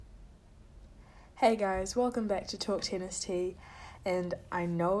Hey guys, welcome back to Talk Tennis Tea, and I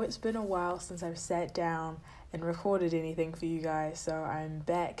know it's been a while since I've sat down and recorded anything for you guys, so I'm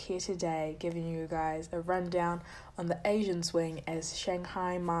back here today giving you guys a rundown on the Asian swing as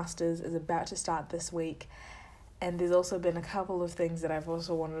Shanghai Masters is about to start this week. And there's also been a couple of things that I've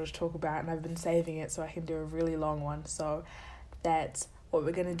also wanted to talk about, and I've been saving it so I can do a really long one. So that's what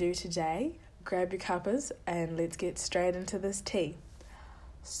we're going to do today. Grab your cuppers and let's get straight into this tea.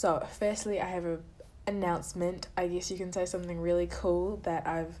 So firstly, I have an announcement. I guess you can say something really cool that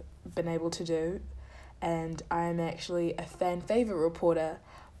I've been able to do. And I'm actually a fan favourite reporter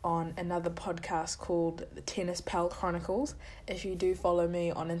on another podcast called the Tennis Pal Chronicles. If you do follow me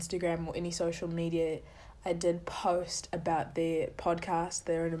on Instagram or any social media, I did post about their podcast.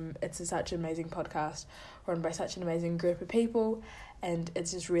 It's such an amazing podcast run by such an amazing group of people, and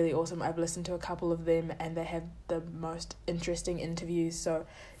it's just really awesome. I've listened to a couple of them and they have the most interesting interviews, so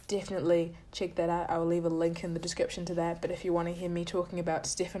definitely check that out. I will leave a link in the description to that. But if you want to hear me talking about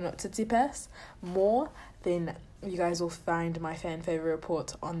Stefanos Tsitsipas more, then you guys will find my fan favourite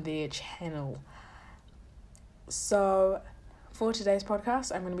reports on their channel. So for today's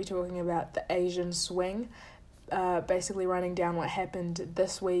podcast, I'm going to be talking about the Asian swing, basically running down what happened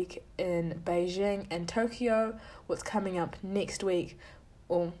this week in Beijing and Tokyo, what's coming up next week,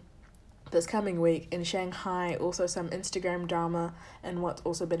 or this coming week in Shanghai, also some Instagram drama, and what's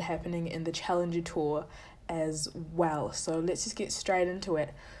also been happening in the Challenger Tour as well. So let's just get straight into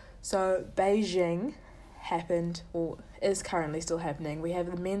it. So Beijing happened, or is currently still happening. We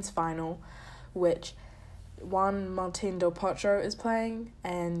have the men's final, which Juan Martín del Potro is playing,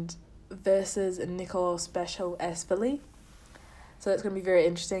 and versus Nicolas Basil-Ashvili. So that's going to be very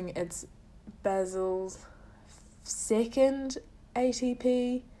interesting. It's Basil's second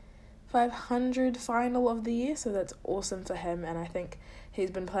ATP 500 final of the year, so that's awesome for him, and I think he's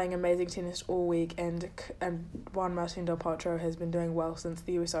been playing amazing tennis all week, and Juan Martín del Potro has been doing well since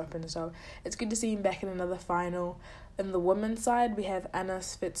the US Open, so it's good to see him back in another final. In the women's side, we have Anna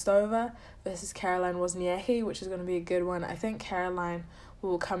Svitskova versus Caroline Wozniacki, which is going to be a good one. I think Caroline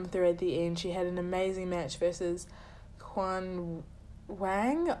will come through at the end. She had an amazing match versus Quan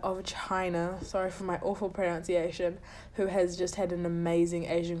Wang of China, sorry for my awful pronunciation, who has just had an amazing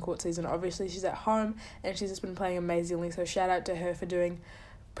Asian court season. Obviously, she's at home and she's just been playing amazingly, so shout out to her for doing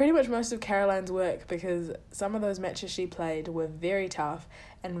pretty much most of Caroline's work, because some of those matches she played were very tough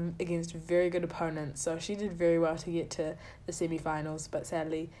and against very good opponents, so she did very well to get to the semi-finals, but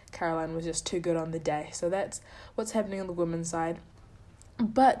sadly Caroline was just too good on the day. So that's what's happening on the women's side.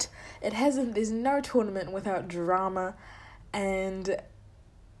 But there's no tournament without drama, and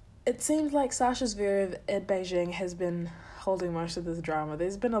it seems like Sasha Zverev at Beijing has been holding most of this drama.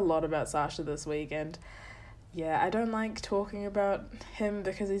 There's been a lot about Sasha this week, and yeah, I don't like talking about him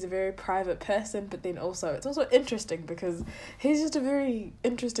because he's a very private person, but then also it's also interesting because he's just a very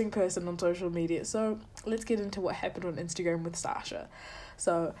interesting person on social media. So let's get into what happened on Instagram with Sasha.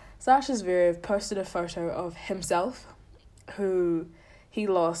 So Sasha Zverev posted a photo of himself, who he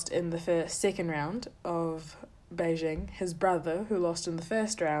lost in the second round of Beijing, his brother, who lost in the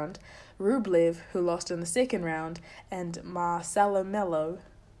first round, Rublev, who lost in the second round, and Marcelo Melo,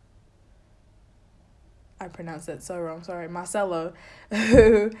 I pronounced that so wrong, sorry, Marcelo,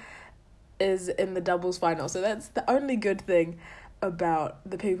 who is in the doubles final. So that's the only good thing about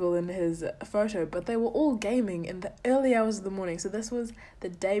the people in his photo, but they were all gaming in the early hours of the morning. So this was the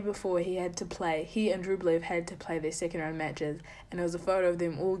day before he and Rublev had to play their second round matches, and it was a photo of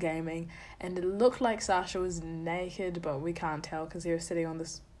them all gaming, and it looked like Sasha was naked, but we can't tell because he was sitting on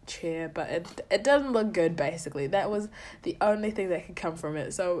this chair, but it doesn't look good, basically. That was the only thing that could come from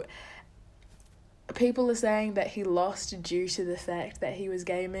it. So people are saying that he lost due to the fact that he was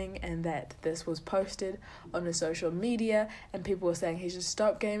gaming, and that this was posted on his social media, and people are saying he should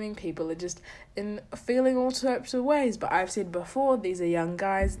stop gaming. People are just feeling all sorts of ways, but I've said before, these are young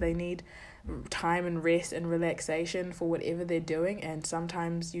guys. They need time and rest and relaxation for whatever they're doing, and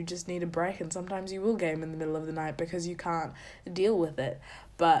sometimes you just need a break, and sometimes you will game in the middle of the night because you can't deal with it.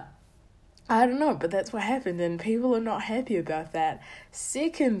 But I don't know, but that's what happened, and people are not happy about that.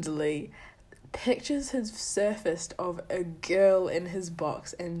 Secondly, pictures have surfaced of a girl in his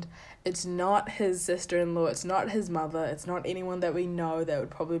box, and it's not his sister-in-law, it's not his mother, it's not anyone that we know. That would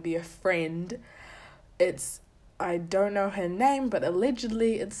probably be a friend. I don't know her name, but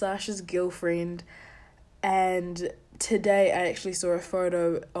allegedly it's Sasha's girlfriend, and today I actually saw a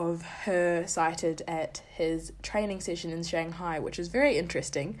photo of her sighted at his training session in Shanghai, which is very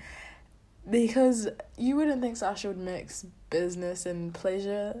interesting, because you wouldn't think Sasha would mix business and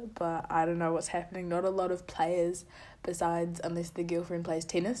pleasure, but I don't know what's happening. Not a lot of players besides unless the girlfriend plays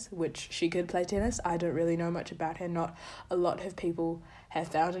tennis, which she could play tennis. I don't really know much about her. Not a lot of people have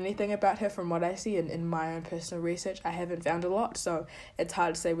found anything about her from what I see, and in my own personal research I haven't found a lot, so it's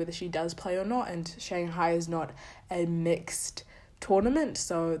hard to say whether she does play or not, and Shanghai is not a mixed tournament,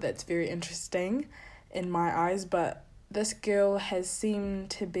 so that's very interesting in my eyes. But this girl has seemed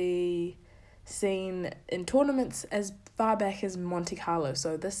to be seen in tournaments as far back as Monte Carlo,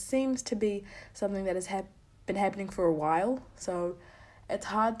 so this seems to be something that has been happening for a while. So it's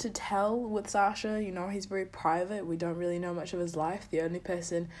hard to tell with Sasha, he's very private. We don't really know much of his life. The only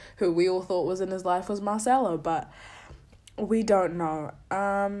person who we all thought was in his life was Marcelo, but we don't know.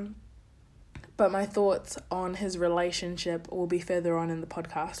 But my thoughts on his relationship will be further on in the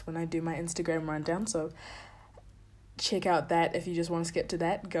podcast when I do my Instagram rundown, so check out that. If you just want to skip to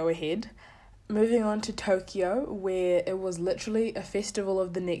that, go ahead. Moving on to Tokyo, where it was literally a festival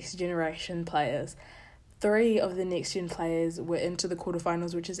of the next generation players. 3 of the next gen players were into the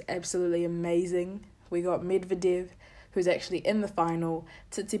quarterfinals, which is absolutely amazing. We got Medvedev, who's actually in the final,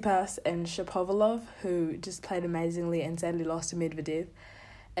 Tsitsipas and Shapovalov, who just played amazingly and sadly lost to Medvedev,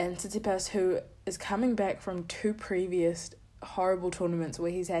 and Tsitsipas, who is coming back from 2 previous horrible tournaments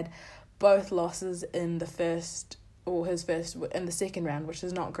where he's had both losses in the second round, which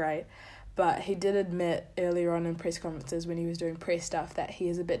is not great. But he did admit earlier on in press conferences when he was doing press stuff that he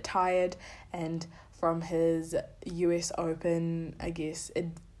is a bit tired, and from his US Open, I guess,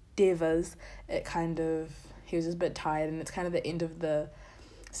 endeavours, he was just a bit tired, and it's kind of the end of the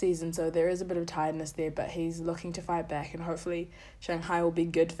season, so there is a bit of tiredness there, but he's looking to fight back, and hopefully Shanghai will be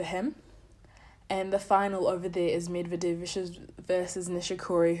good for him. And the final over there is Medvedev versus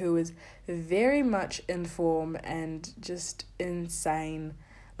Nishikori, who is very much in form and just insane,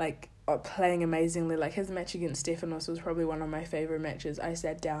 playing amazingly. His match against Stefanos was probably one of my favourite matches. I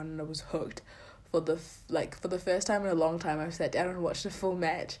sat down and I was hooked. For the first time in a long time, I've sat down and watched a full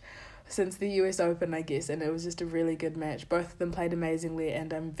match since the US Open, I guess, and it was just a really good match. Both of them played amazingly,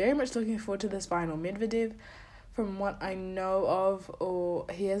 and I'm very much looking forward to this final. Medvedev, from what I know of,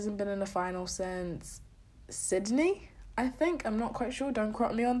 he hasn't been in a final since Sydney, I think. I'm not quite sure, don't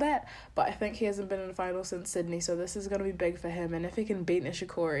quote me on that, but I think he hasn't been in a final since Sydney, so this is going to be big for him. And if he can beat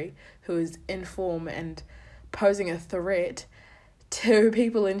Nishikori, who is in form and posing a threat to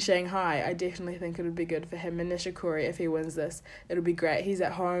people in Shanghai, I definitely think it would be good for him. And Nishikori, if he wins this, it'll be great. He's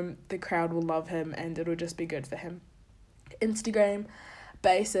at home, the crowd will love him, and it'll just be good for him. Instagram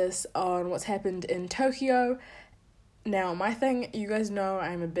basis on what's happened in Tokyo. Now, my thing, you guys know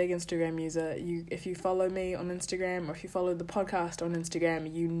I'm a big Instagram user. If you follow me on Instagram, or if you follow the podcast on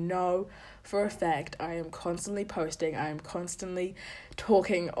Instagram, you know for a fact I am constantly posting. I am constantly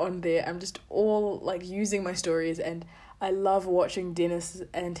talking on there. I'm just all using my stories, and I love watching Dennis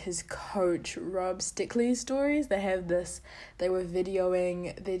and his coach Rob Stickley's stories. They were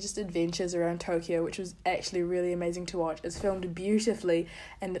videoing their just adventures around Tokyo, which was actually really amazing to watch. It's filmed beautifully,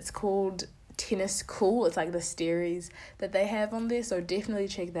 and it's called Tennis Cool. It's the series that they have on there, so definitely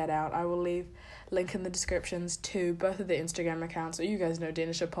check that out. I will leave link in the descriptions to both of their Instagram accounts. So you guys know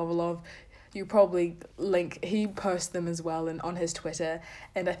Denis Shapovalov. You probably he posts them as well and on his Twitter,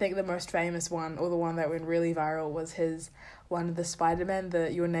 and I think the most famous one, or the one that went really viral, was one of the Spider-Man,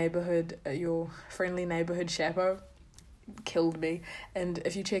 your friendly neighborhood chapo, killed me. And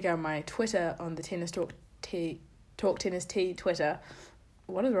if you check out my Twitter on the Talk Tennis T Twitter,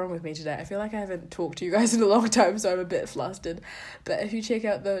 what is wrong with me today? I feel like I haven't talked to you guys in a long time, so I'm a bit flustered. But if you check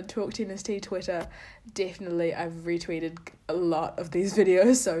out the Talk Tennis T Twitter, definitely I've retweeted a lot of these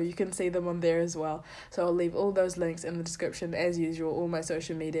videos, so you can see them on there as well. So I'll leave all those links in the description as usual. All my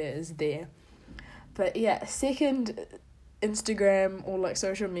social media is there. But yeah, second Instagram or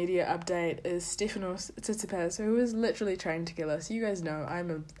social media update is Stefanos Tsitsipas, who is literally trying to kill us. You guys know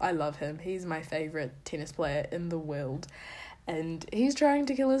I love him. He's my favourite tennis player in the world. And he's trying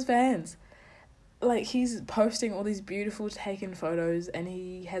to kill his fans. He's posting all these beautiful taken photos, and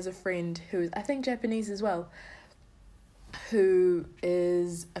he has a friend who is, I think, Japanese as well, who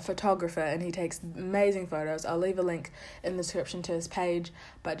is a photographer, and he takes amazing photos. I'll leave a link in the description to his page,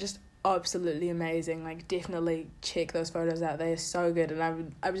 but just absolutely amazing. Definitely check those photos out. They are so good.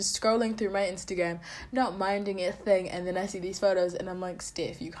 And I was scrolling through my Instagram, not minding a thing, and then I see these photos and I'm like,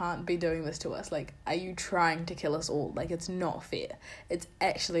 Steph, you can't be doing this to us. Are you trying to kill us all? It's not fair. It's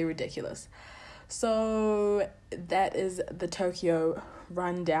actually ridiculous. So that is the Tokyo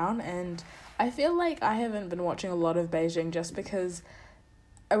rundown, and I feel like I haven't been watching a lot of Beijing just because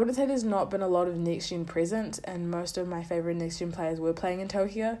I wouldn't say there's not been a lot of next gen present, and most of my favourite next gen players were playing in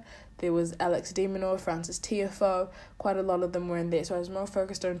Tokyo. There was Alex de Minaur, Francis Tiafoe, quite a lot of them were in there, so I was more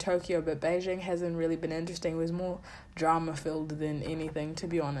focused on Tokyo, but Beijing hasn't really been interesting. It was more drama-filled than anything, to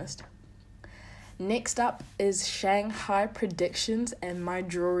be honest. Next up is Shanghai predictions and my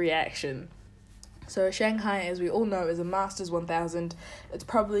draw reaction. So Shanghai, as we all know, is a Masters 1000. It's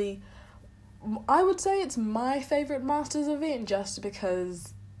probably, I would say it's my favourite Masters event just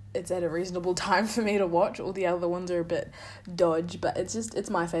because it's at a reasonable time for me to watch. All the other ones are a bit dodge, but it's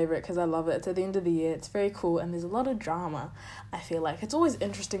my favourite because I love it. It's at the end of the year, it's very cool, and there's a lot of drama. I feel like it's always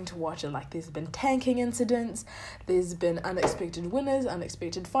interesting to watch it. Like, there's been tanking incidents, there's been unexpected winners,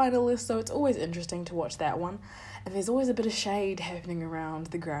 unexpected finalists, so it's always interesting to watch that one. And there's always a bit of shade happening around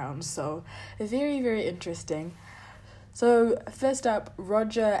the ground, so very, very interesting. So, first up,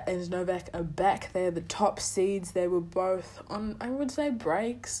 Roger and Novak are back. They're the top seeds. They were both on, I would say,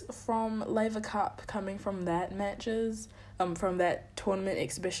 breaks from Laver Cup, coming from that matches, from that tournament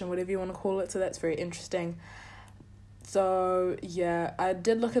exhibition, whatever you want to call it. So that's very interesting. So, yeah, I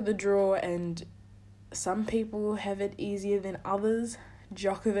did look at the draw, and some people have it easier than others.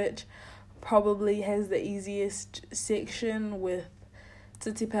 Djokovic probably has the easiest section with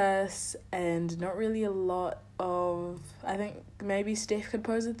Tsitsipas, and not really a lot of, I think maybe Steph could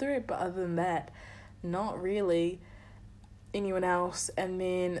pose a threat, but other than that, not really anyone else. And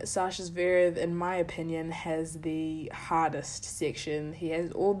then Sasha Zverev, in my opinion, has the hardest section. He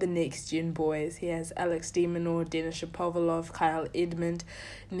has all the next gen boys. He has Alex de Minaur, Denis Shapovalov, Kyle Edmund,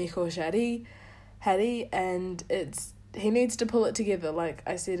 Nico Jarry, and he needs to pull it together. Like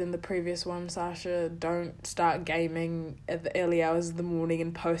I said in the previous one, Sasha, don't start gaming at the early hours of the morning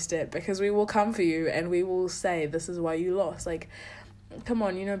and post it, because we will come for you and we will say this is why you lost. Like, come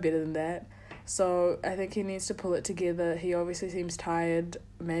on, you know better than that. So I think he needs to pull it together. He obviously seems tired.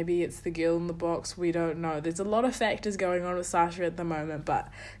 Maybe it's the girl in the box. We don't know. There's a lot of factors going on with Sasha at the moment, but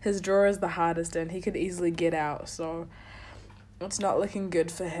his draw is the hardest and he could easily get out. So it's not looking good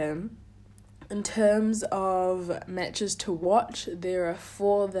for him. In terms of matches to watch, there are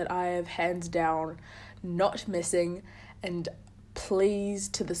 4 that I have hands down not missing, and please,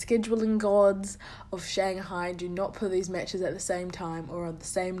 to the scheduling gods of Shanghai, do not put these matches at the same time or on the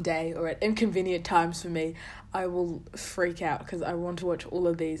same day or at inconvenient times for me. I will freak out because I want to watch all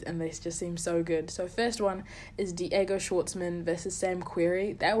of these and they just seem so good. So first one is Diego Schwartzman versus Sam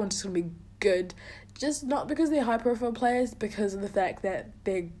Querrey. That one's just going to be good, just not because they're high profile players, because of the fact that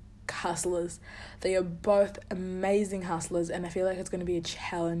they're hustlers. They are both amazing hustlers, and I feel like it's going to be a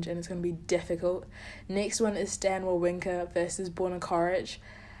challenge and it's going to be difficult. Next one is Stan Wawrinka versus Borna Coric.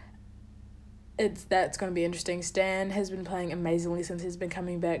 That's going to be interesting. Stan has been playing amazingly since he's been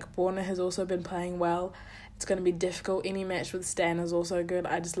coming back. Borna has also been playing well. It's going to be difficult. Any match with Stan is also good.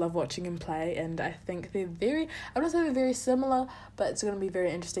 I just love watching him play, and I think I wouldn't say they're very similar, but it's going to be a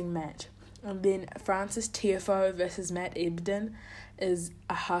very interesting match. And then Francis Tiafoe versus Matt Ebden is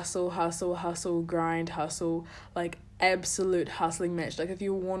a hustle, grind, like absolute hustling match. Like, if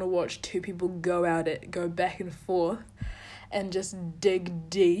you want to watch 2 people go at it, go back and forth and just dig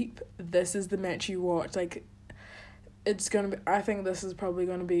deep, this is the match you watch. Like, I think this is probably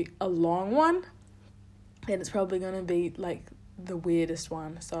going to be a long one, and it's probably going to be like the weirdest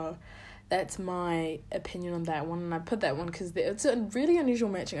one. So that's my opinion on that one, and I put that one because it's a really unusual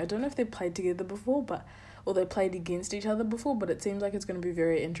matching. I don't know if they played together before, or they played against each other before, but it seems like it's going to be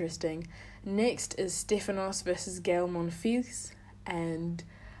very interesting. Next is Stefanos versus Gael Monfils, and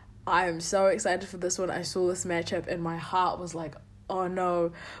I am so excited for this one. I saw this matchup and my heart was like, oh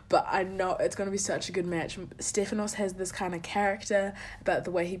no, but I know it's going to be such a good match. Stefanos has this kind of character about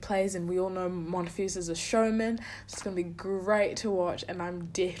the way he plays, and we all know Monfils is a showman. It's going to be great to watch, and I'm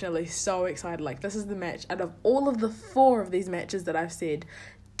definitely so excited. Like, this is the match out of all of the 4 of these matches that I've said,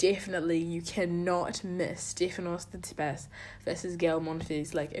 definitely you cannot miss Stefanos Tsitsipas versus Gael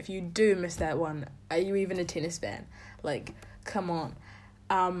Monfils. Like, if you do miss that one, are you even a tennis fan? Like, come on.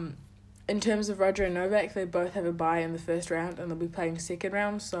 In terms of Roger and Novak, they both have a bye in the first round and they'll be playing second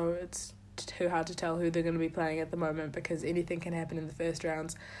round, so it's too hard to tell who they're going to be playing at the moment because anything can happen in the first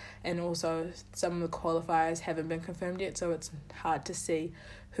rounds, and also some of the qualifiers haven't been confirmed yet, so it's hard to see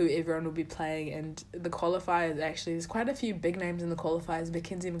who everyone will be playing. And the qualifiers, actually, there's quite a few big names in the qualifiers: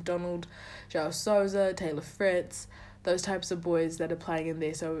 Mackenzie McDonald, João Sousa, Taylor Fritz, those types of boys that are playing in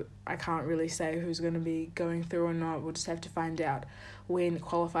there, so I can't really say who's going to be going through or not. We'll just have to find out when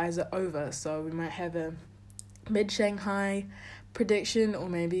qualifiers are over, so we might have a mid-Shanghai prediction, or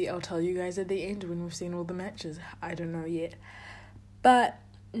maybe I'll tell you guys at the end when we've seen all the matches. I don't know yet. But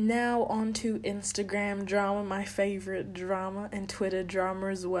Now on to Instagram drama, my favourite drama, and Twitter drama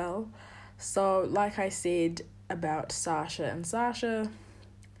as well. So, like I said about Sasha and Sasha,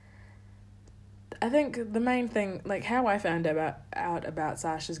 I think the main thing, like how I found out about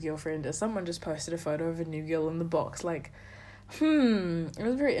Sasha's girlfriend is someone just posted a photo of a new girl in the box. Like, it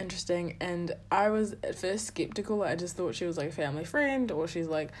was very interesting, and I was at first skeptical. I just thought she was like a family friend, or she's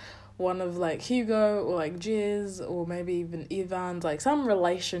like one of like Hugo or like Jez, or maybe even Ivan's, like some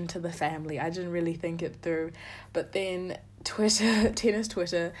relation to the family. I didn't really think it through. But then tennis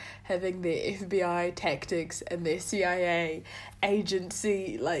Twitter, having their FBI tactics and their CIA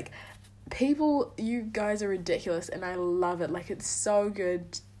agency, like, people, you guys are ridiculous, and I love it. Like, it's so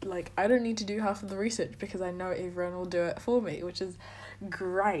good. Like, I don't need to do half of the research because I know everyone will do it for me, which is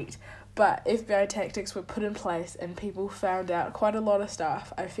great. But FBI tactics were put in place and people found out quite a lot of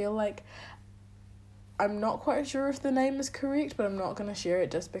stuff. I feel like, I'm not quite sure if the name is correct, but I'm not going to share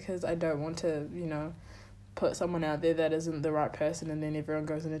it just because I don't want to, put someone out there that isn't the right person and then everyone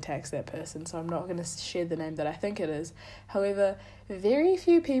goes and attacks that person. So I'm not going to share the name that I think it is. However, very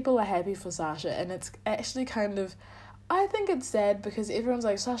few people are happy for Sasha, and it's actually kind of, I think it's sad because everyone's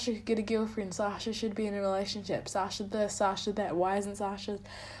like, Sasha could get a girlfriend, Sasha should be in a relationship, Sasha this, Sasha that, why isn't Sasha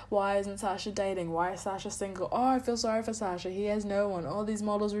dating, why is Sasha single, oh, I feel sorry for Sasha, he has no one, all these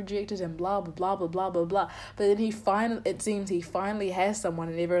models rejected him, blah blah blah blah blah blah blah. But then it seems he finally has someone,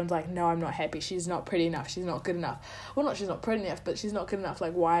 and everyone's like, no, I'm not happy, she's not pretty enough, she's not good enough. Well, not she's not pretty enough, but she's not good enough.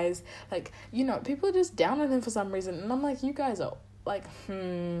 Like, why is, like, people are just down on him for some reason, and I'm like, you guys are like,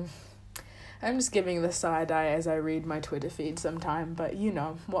 I'm just giving the side eye as I read my Twitter feed sometime, but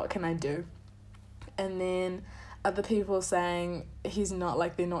what can I do? And then other people saying he's not,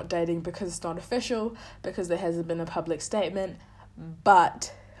 like, they're not dating because it's not official, because there hasn't been a public statement,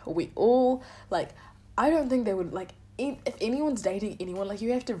 but we all, like, I don't think they would, like, if anyone's dating anyone, like,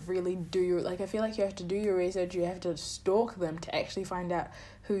 you have to really do your, like, I feel like you have to do your research, you have to stalk them to actually find out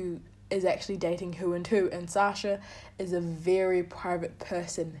who is actually dating who, and Sasha is a very private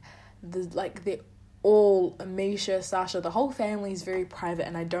person. They're all, Misha, Sasha, the whole family is very private,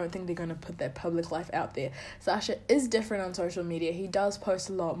 and I don't think they're going to put their public life out there. Sasha is different on social media. He does post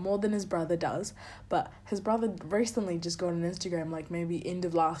a lot more than his brother does, but his brother recently just got an Instagram, like, maybe end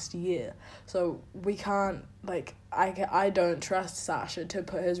of last year. So we can't, like, I don't trust Sasha to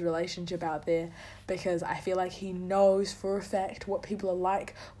put his relationship out there, because I feel like he knows for a fact what people are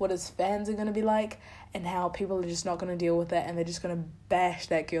like, what his fans are going to be like, and how people are just not going to deal with that, and they're just going to bash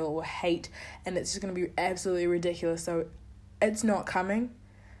that girl or hate, and it's just going to be absolutely ridiculous. So it's not coming.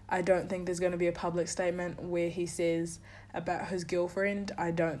 I don't think there's going to be a public statement where he says about his girlfriend.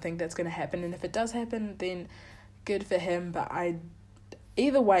 I don't think that's going to happen, and if it does happen, then good for him. But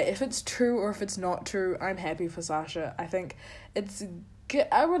either way, if it's true or if it's not true, I'm happy for Sasha. I think it's good.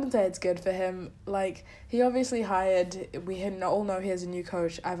 I wouldn't say it's good for him. Like, he obviously we all know he has a new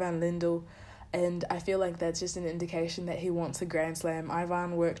coach, Ivan Lendl, and I feel like that's just an indication that he wants a Grand Slam.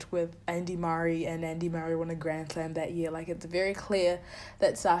 Ivan worked with Andy Murray, and Andy Murray won a Grand Slam that year. Like, it's very clear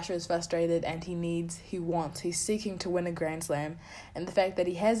that Sasha is frustrated, and he's seeking to win a Grand Slam. And the fact that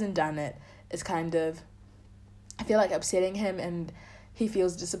he hasn't done it is kind of, I feel like, upsetting him, and he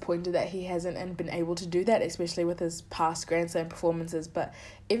feels disappointed that he hasn't and been able to do that, especially with his past Grand Slam performances. But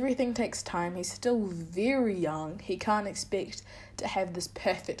everything takes time. He's still very young. He can't expect to have this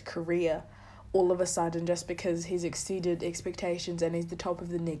perfect career all of a sudden just because he's exceeded expectations and he's the top of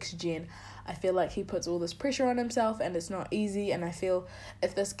the next gen. I feel like he puts all this pressure on himself, and it's not easy. And I feel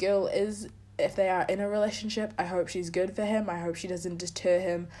if they are in a relationship, I hope she's good for him. I hope she doesn't deter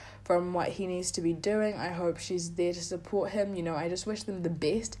him from what he needs to be doing. I hope she's there to support him. I just wish them the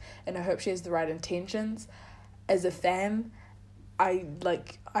best, and I hope she has the right intentions. As a fan,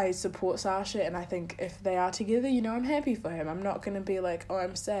 I support Sasha, and I think if they are together, I'm happy for him. I'm not going to be like, oh,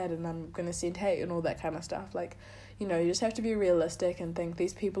 I'm sad and I'm going to send hate and all that kind of stuff. Like, you just have to be realistic and think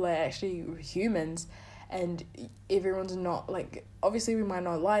these people are actually humans, and everyone's not, like, obviously we might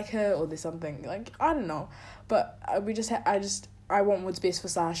not like her, or there's something, like, I don't know, but I want what's best for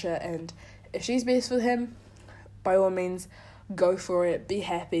Sasha, and if she's best for him, by all means, go for it, be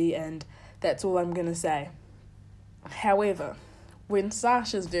happy, and that's all I'm going to say. However, when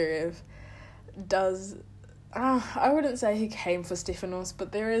Sasha Zverev does, I wouldn't say he came for Stefanos,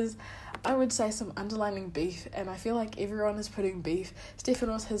 but there is, I would say, some underlining beef, and I feel like everyone is putting beef.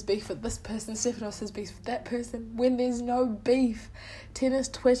 Stefanos has beef with this person, Stefanos has beef with that person, when there's no beef. Tennis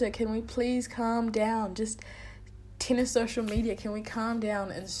Twitter, can we please calm down? Just tennis social media, can we calm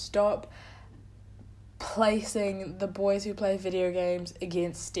down and stop placing the boys who play video games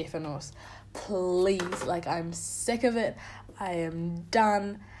against Stefanos? Please, like, I'm sick of it. I am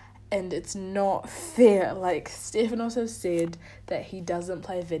done. And it's not fair. Like, Stefanos has said that he doesn't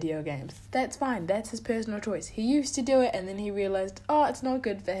play video games. That's fine. That's his personal choice. He used to do it, and then he realised, it's not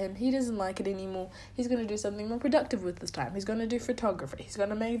good for him. He doesn't like it anymore. He's going to do something more productive with his time. He's going to do photography. He's going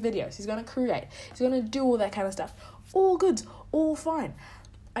to make videos. He's going to create. He's going to do all that kind of stuff. All good. All fine.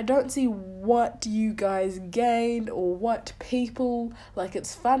 I don't see what you guys gain or what people, like,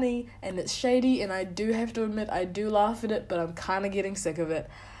 it's funny and it's shady, and I do have to admit I do laugh at it, but I'm kind of getting sick of it.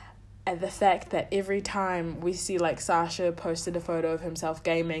 And the fact that every time we see, like, Sasha posted a photo of himself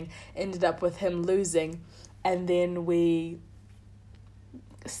gaming, ended up with him losing, and then we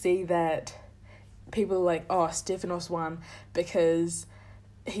see that people are like, Stefanos won because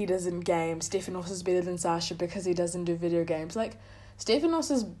he doesn't game. Stefanos is better than Sasha because he doesn't do video games. Like, Stefanos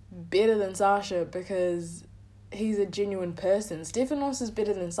is better than Sasha because he's a genuine person. Stefanos is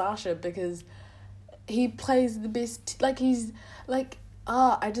better than Sasha because he plays the best. Like, he's, like...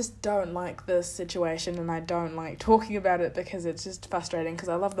 I just don't like this situation, and I don't like talking about it because it's just frustrating because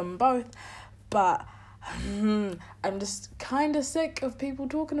I love them both, but I'm just kind of sick of people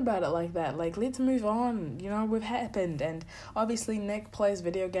talking about it like that. Like, let's move on, we've happened. And obviously Nick plays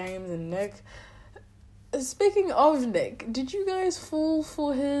video games, and Nick... Speaking of Nick, did you guys fall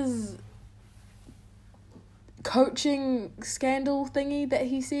for his coaching scandal thingy that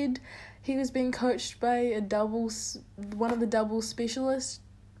he said? He was being coached by one of the double specialist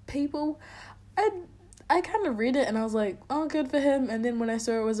people. I kind of read it and I was like, good for him. And then when I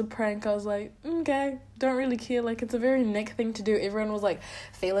saw it was a prank, I was like, okay, don't really care. Like, it's a very Nick thing to do. Everyone was, like,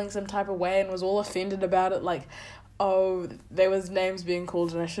 feeling some type of way and was all offended about it. Like, there was names being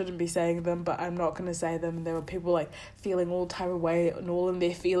called and I shouldn't be saying them, but I'm not going to say them. And there were people, like, feeling all type of way and all in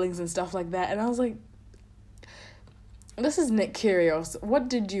their feelings and stuff like that. And I was like, this is Nick Kyrgios. What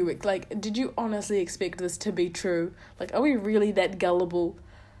did you, did you honestly expect this to be true? Like, are we really that gullible?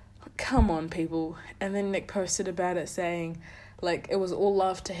 Come on, people. And then Nick posted about it saying, like, it was all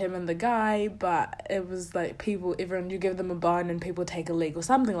love to him and the guy, but it was, like, everyone, you give them a bone and people take a leg or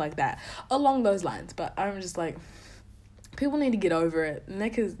something like that. Along those lines. But I'm just like, people need to get over it.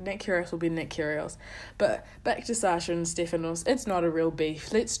 Nick Kyrgios will be Nick Kyrgios. But back to Sasha and Stefanos. It's not a real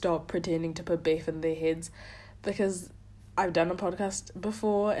beef. Let's stop pretending to put beef in their heads, because I've done a podcast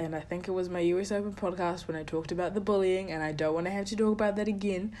before, and I think it was my US Open podcast when I talked about the bullying, and I don't want to have to talk about that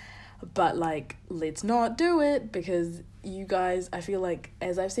again. But, like, let's not do it, because you guys, I feel like,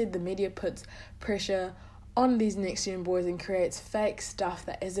 as I've said, the media puts pressure on these next gen boys and creates fake stuff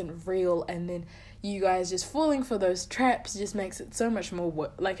that isn't real, and then you guys just falling for those traps just makes it so much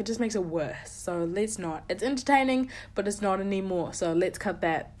more, it just makes it worse. So let's not. It's entertaining, but it's not anymore, so let's cut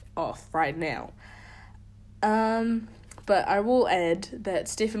that off right now. But I will add that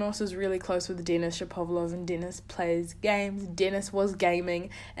Stefanos is really close with Denis Shapovalov, and Denis plays games. Denis was gaming,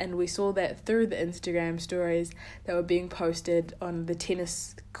 and we saw that through the Instagram stories that were being posted on the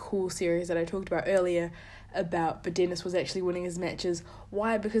Tennis Cool series that I talked about earlier but Denis was actually winning his matches.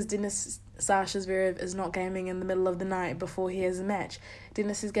 Why? Because Sasha Zverev is not gaming in the middle of the night before he has a match.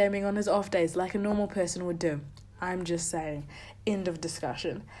 Denis is gaming on his off days like a normal person would do. I'm just saying. End of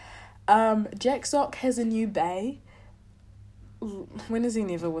discussion. Jack Sock has a new bae. When is he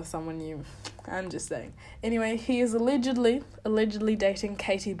never with someone new? I'm just saying. Anyway, he is allegedly dating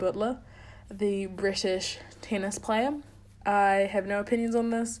Katie Butler, the British tennis player. I have no opinions on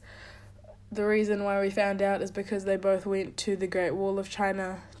this. The reason why we found out is because they both went to the Great Wall of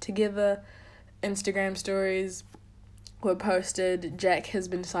China together. Instagram stories were posted. Jack has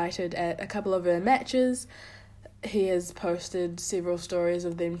been cited at a couple of her matches. He has posted several stories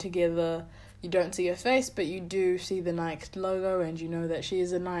of them together. You don't see her face, but you do see the Nike logo, and you know that she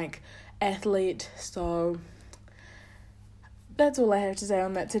is a Nike athlete. So that's all I have to say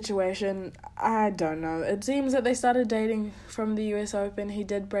on that situation. I don't know. It seems that they started dating from the US Open. He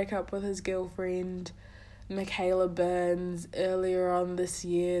did break up with his girlfriend, Michaela Burns, earlier on this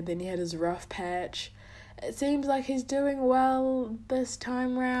year. Then he had his rough patch. It seems like he's doing well this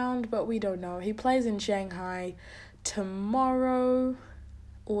time round, but we don't know. He plays in Shanghai tomorrow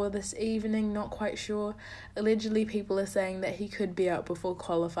or this evening, not quite sure. Allegedly, people are saying that he could be out before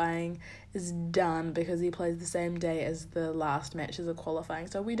qualifying is done because he plays the same day as the last matches of qualifying.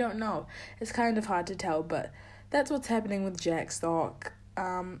 So we don't know. It's kind of hard to tell, but that's what's happening with Jack Sock.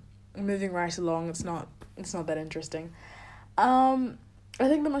 Moving right along, it's not that interesting. I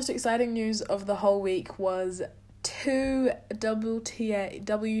think the most exciting news of the whole week was 2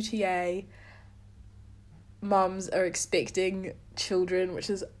 WTA mums are expecting children, which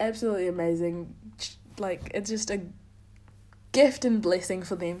is absolutely amazing. Like, it's just a gift and blessing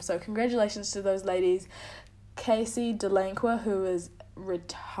for them. So congratulations to those ladies. Casey Delanqua, who is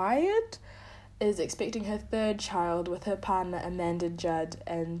retired, is expecting her third child with her partner Amanda Judd,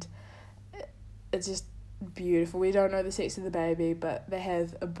 and it's just beautiful. We don't know the sex of the baby, but they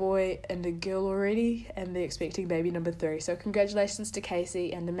have a boy and a girl already, and they're expecting baby number 3. So congratulations to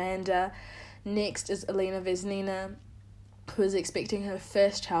Casey and Amanda. Next is Elena Vesnina, who is expecting her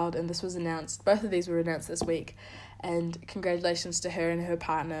first child, and this was announced. Both of these were announced this week, and congratulations to her and her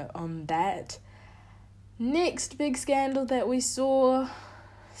partner on that. Next big scandal that we saw,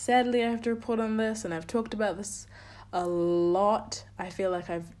 sadly I have to report on this, and I've talked about this a lot. I feel like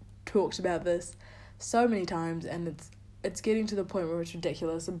I've talked about this so many times, and it's getting to the point where it's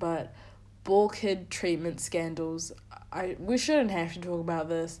ridiculous, but ball kid treatment scandals. We shouldn't have to talk about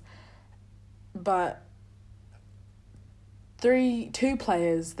this, but two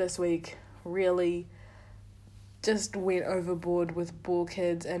players this week really just went overboard with ball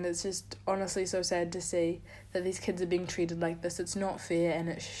kids, and it's just honestly so sad to see that these kids are being treated like this. It's not fair, and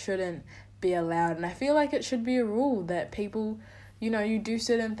it shouldn't be allowed, and I feel like it should be a rule that people, you do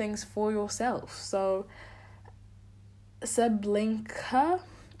certain things for yourself. So Sablenka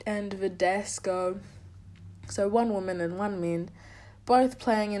and Verdasco, so one woman and one man, both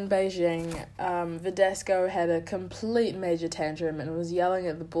playing in Beijing. Verdasco had a complete major tantrum and was yelling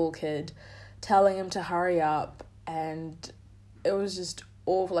at the ball kid, telling him to hurry up, and it was just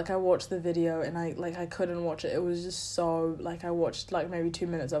awful. I watched the video and I couldn't watch it. It was just so, I watched maybe 2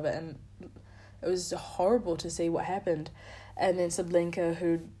 minutes of it, and it was horrible to see what happened. And then Sablenka,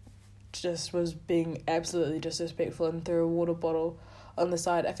 who just was being absolutely disrespectful and threw a water bottle on the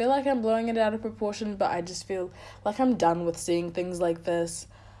side. I feel like I'm blowing it out of proportion, but I just feel like I'm done with seeing things like this.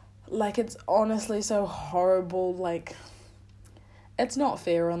 It's honestly so horrible. It's not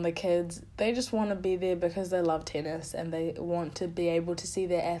fair on the kids. They just want to be there because they love tennis, and they want to be able to see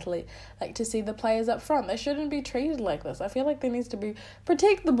their athlete, to see the players up front. They shouldn't be treated like this. I feel like there needs to be,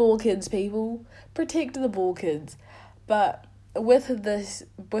 protect the ball kids, people. Protect the ball kids. But with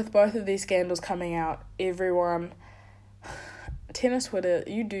both of these scandals coming out, everyone, tennis Twitter,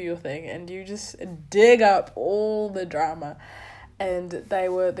 you do your thing, and you just dig up all the drama. And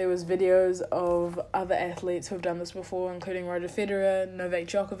there was videos of other athletes who have done this before, including Roger Federer, Novak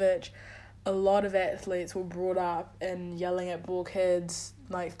Djokovic. A lot of athletes were brought up in yelling at ball kids,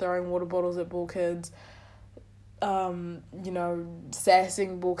 throwing water bottles at ball kids,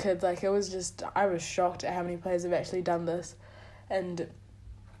 sassing ball kids. I was shocked at how many players have actually done this. And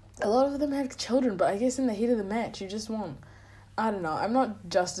a lot of them have children, but I guess in the heat of the match, you just want, I don't know, I'm not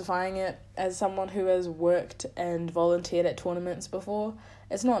justifying it as someone who has worked and volunteered at tournaments before.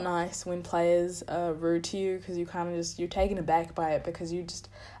 It's not nice when players are rude to you, because you kind of you're taken aback by it, because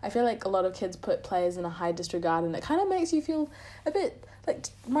I feel like a lot of kids put players in a high disregard, and it kind of makes you feel a bit,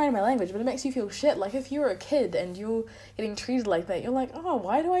 mind my language, but it makes you feel shit. If you're a kid and you're getting treated like that, you're like, oh,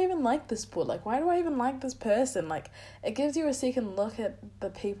 why do I even like this sport? Why do I even like this person? It gives you a second look at the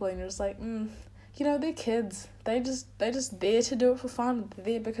people, and you're just like, they're kids. They're just there to do it for fun. They're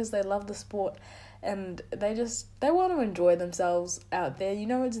there because they love the sport, and they want to enjoy themselves out there.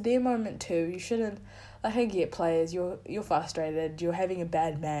 It's their moment too. You shouldn't, I get players, you're frustrated, you're having a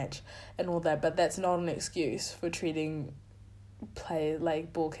bad match and all that, but that's not an excuse for treating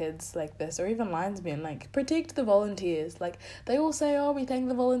ball kids like this, or even linesmen. Protect the volunteers. They all say, oh, we thank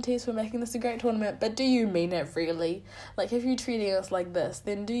the volunteers for making this a great tournament, but do you mean it really? If you're treating us like this,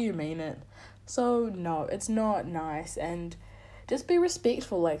 then do you mean it? So no, it's not nice, and just be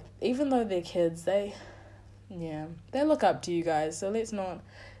respectful. Even though they're kids, they look up to you guys, so let's not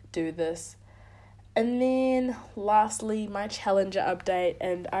do this. And then lastly, my challenger update,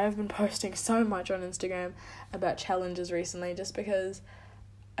 and I've been posting so much on Instagram about challenges recently, just because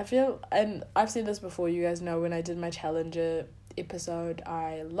I feel, and I've said this before, you guys know when I did my challenger episode,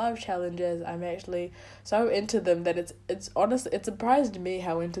 I love challenges. I'm actually so into them that it's honestly, it surprised me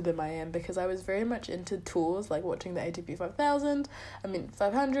how into them I am, because I was very much into tours, watching the ATP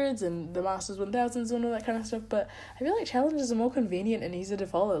 500s and the Masters 1000s and all that kind of stuff, but I feel like challenges are more convenient and easier to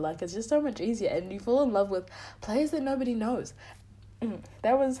follow. It's just so much easier, and you fall in love with players that nobody knows.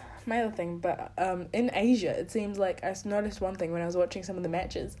 That was my other thing, but in Asia, it seems like I noticed one thing when I was watching some of the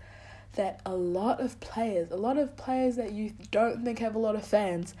matches, that a lot of players that you don't think have a lot of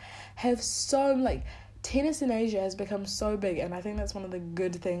fans have tennis in Asia has become so big, and I think that's one of the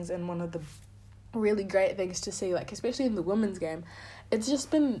good things and one of the really great things to see, especially in the women's game. It's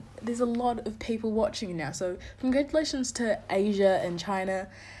just been, there's a lot of people watching now, so congratulations to Asia and China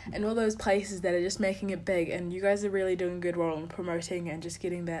and all those places that are just making it big, and you guys are really doing a good role in promoting and just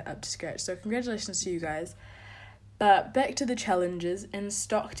getting that up to scratch, so congratulations to you guys. But back to the challenges in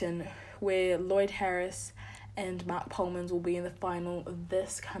Stockton, where Lloyd Harris and Mark Polmans will be in the final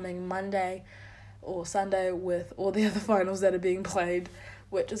this coming Monday or Sunday with all the other finals that are being played,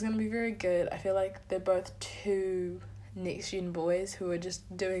 which is going to be very good. I feel like they're both two next-gen boys who are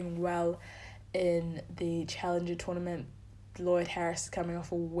just doing well in the Challenger tournament. Lloyd Harris is coming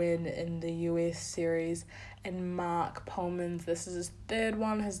off a win in the US series, and Mark Polmans, this is his third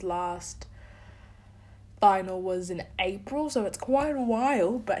one. His last final was in April, so it's quite a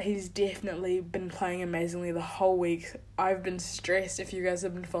while, but he's definitely been playing amazingly the whole week. I've been stressed. If you guys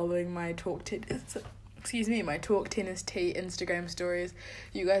have been following my Talk Tennis Tea Instagram stories,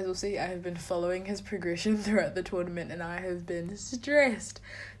 you guys will see I have been following his progression throughout the tournament, and I have been stressed,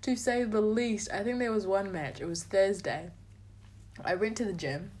 to say the least. I think there was one match, it was Thursday. I went to the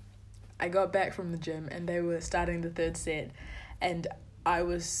gym, I got back from the gym, and they were starting the third set, and I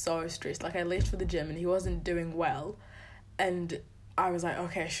was so stressed. Like, I left for the gym, and he wasn't doing well, and I was like,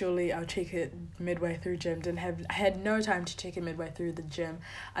 okay, surely I'll check it midway through gym. I had no time to check it midway through the gym.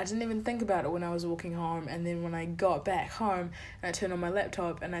 I didn't even think about it when I was walking home, and then when I got back home, and I turned on my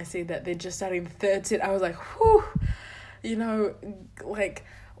laptop, and I see that they're just starting the third set, I was like, whew,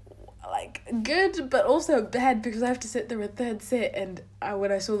 good, but also bad, because I have to sit through a third set, and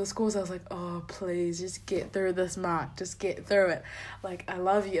when I saw the scores, I was like, oh, please, just get through this, Mark, just get through it. Like, I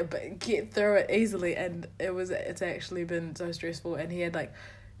love you, but get through it easily. And it's actually been so stressful, and he had, like,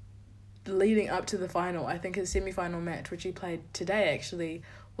 leading up to the final, I think his semi-final match, which he played today, actually,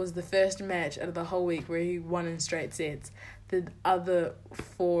 was the first match out of the whole week where he won in straight sets. The other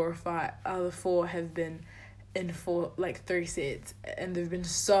four have been in 3 sets, and they've been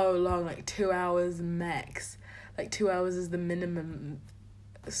so long, like 2 hours max. Like 2 hours is the minimum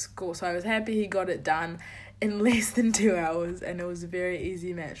score, so I was happy he got it done in less than 2 hours, and it was a very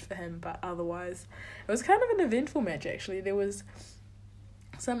easy match for him. But otherwise, it was kind of an eventful match, actually. There was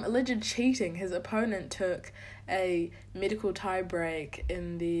some alleged cheating. His opponent took a medical tie break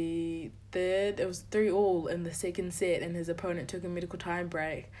in the third. It was 3-3 in the second set, and his opponent took a medical tie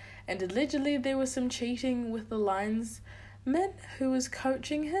break. And allegedly there was some cheating with the linesman who was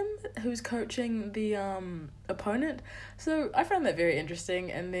coaching the opponent. So I found that very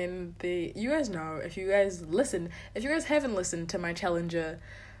interesting. And then you guys know, if you guys haven't listened to my Challenger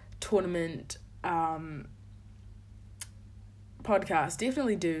tournament podcast,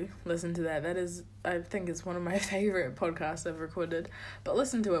 definitely do listen to that. That is, I think it's one of my favorite podcasts I've recorded. But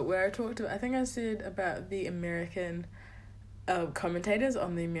listen to it, where I think I said about the American commentators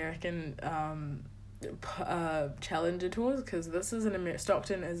on the American Challenger tours, because this is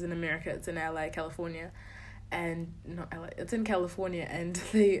Stockton is in America, it's in LA, California, and not LA, it's in California, and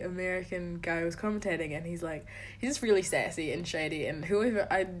the American guy was commentating, and he's just really sassy and shady, and whoever,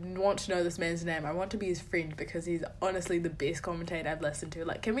 I want to know this man's name, I want to be his friend, because he's honestly the best commentator I've listened to.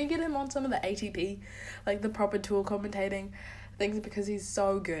 Like, can we get him on some of the ATP, like the proper tour commentating things, because he's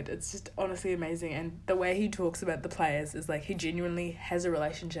so good. It's just honestly amazing, and the way he talks about the players is like he genuinely has a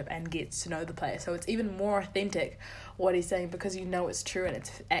relationship and gets to know the player, so it's even more authentic what he's saying, because it's true and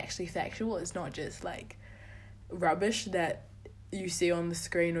it's actually factual. It's not just like rubbish that you see on the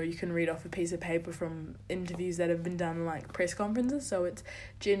screen or you can read off a piece of paper from interviews that have been done, like press conferences. So it's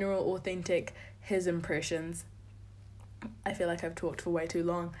general, authentic, his impressions. I feel like I've talked for way too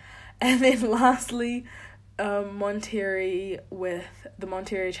long. And then lastly, Monterrey, with the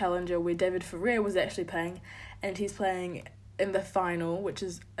Monterrey Challenger, where David Ferrer was actually playing, and he's playing in the final, which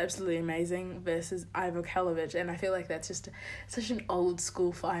is absolutely amazing, versus Ivo Karlovic, and I feel like that's just such an old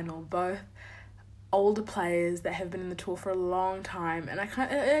school final. Both older players that have been in the tour for a long time, and it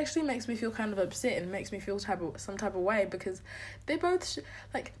actually makes me feel kind of upset, and makes me feel some type of way, because they both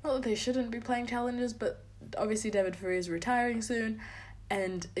not that they shouldn't be playing challengers, but obviously David Ferrer is retiring soon,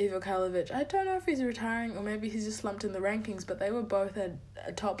 and Ivo Karlovic, I don't know if he's retiring or maybe he's just slumped in the rankings, but they were both at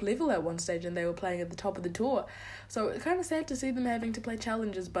a top level at one stage, and they were playing at the top of the tour. So it's kind of sad to see them having to play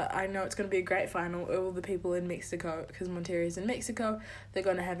challengers, but I know it's going to be a great final. All the people in Mexico, because Monterrey is in Mexico, they're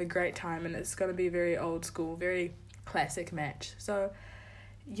going to have a great time, and it's going to be a very old school, very classic match. So,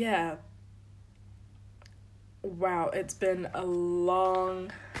 yeah. Wow, it's been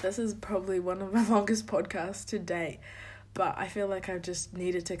this is probably one of my longest podcasts to date. But I feel like I've just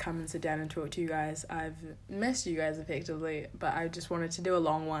needed to come and sit down and talk to you guys. I've missed you guys effectively, but I just wanted to do a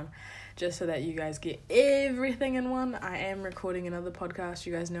long one just so that you guys get everything in one. I am recording another podcast.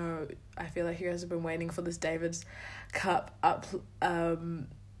 You guys know, I feel like you guys have been waiting for this Davis Cup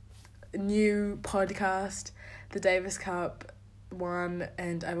new podcast. The Davis Cup one,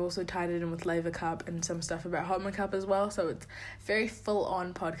 and I've also tied it in with Laver Cup and some stuff about Hotman Cup as well, so it's very full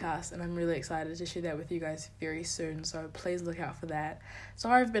on podcast, and I'm really excited to share that with you guys very soon, so please look out for that.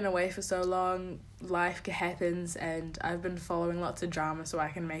 Sorry I've been away for so long, life happens, and I've been following lots of drama so I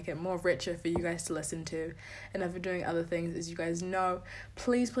can make it more richer for you guys to listen to, and I've been doing other things, as you guys know.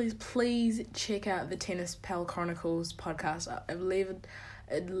 Please check out the Tennis Pal Chronicles podcast. I'll leave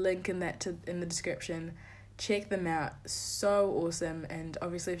a link in the description. Check them out, so awesome. And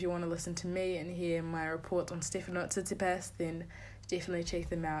obviously if you want to listen to me and hear my reports on Stefanos Tsitsipas, then definitely check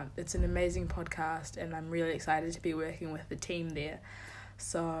them out. It's an amazing podcast, and I'm really excited to be working with the team there.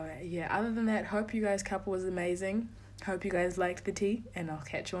 So yeah, other than that, hope you guys' couple was amazing. Hope you guys liked the tea, and I'll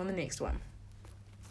catch you on the next one.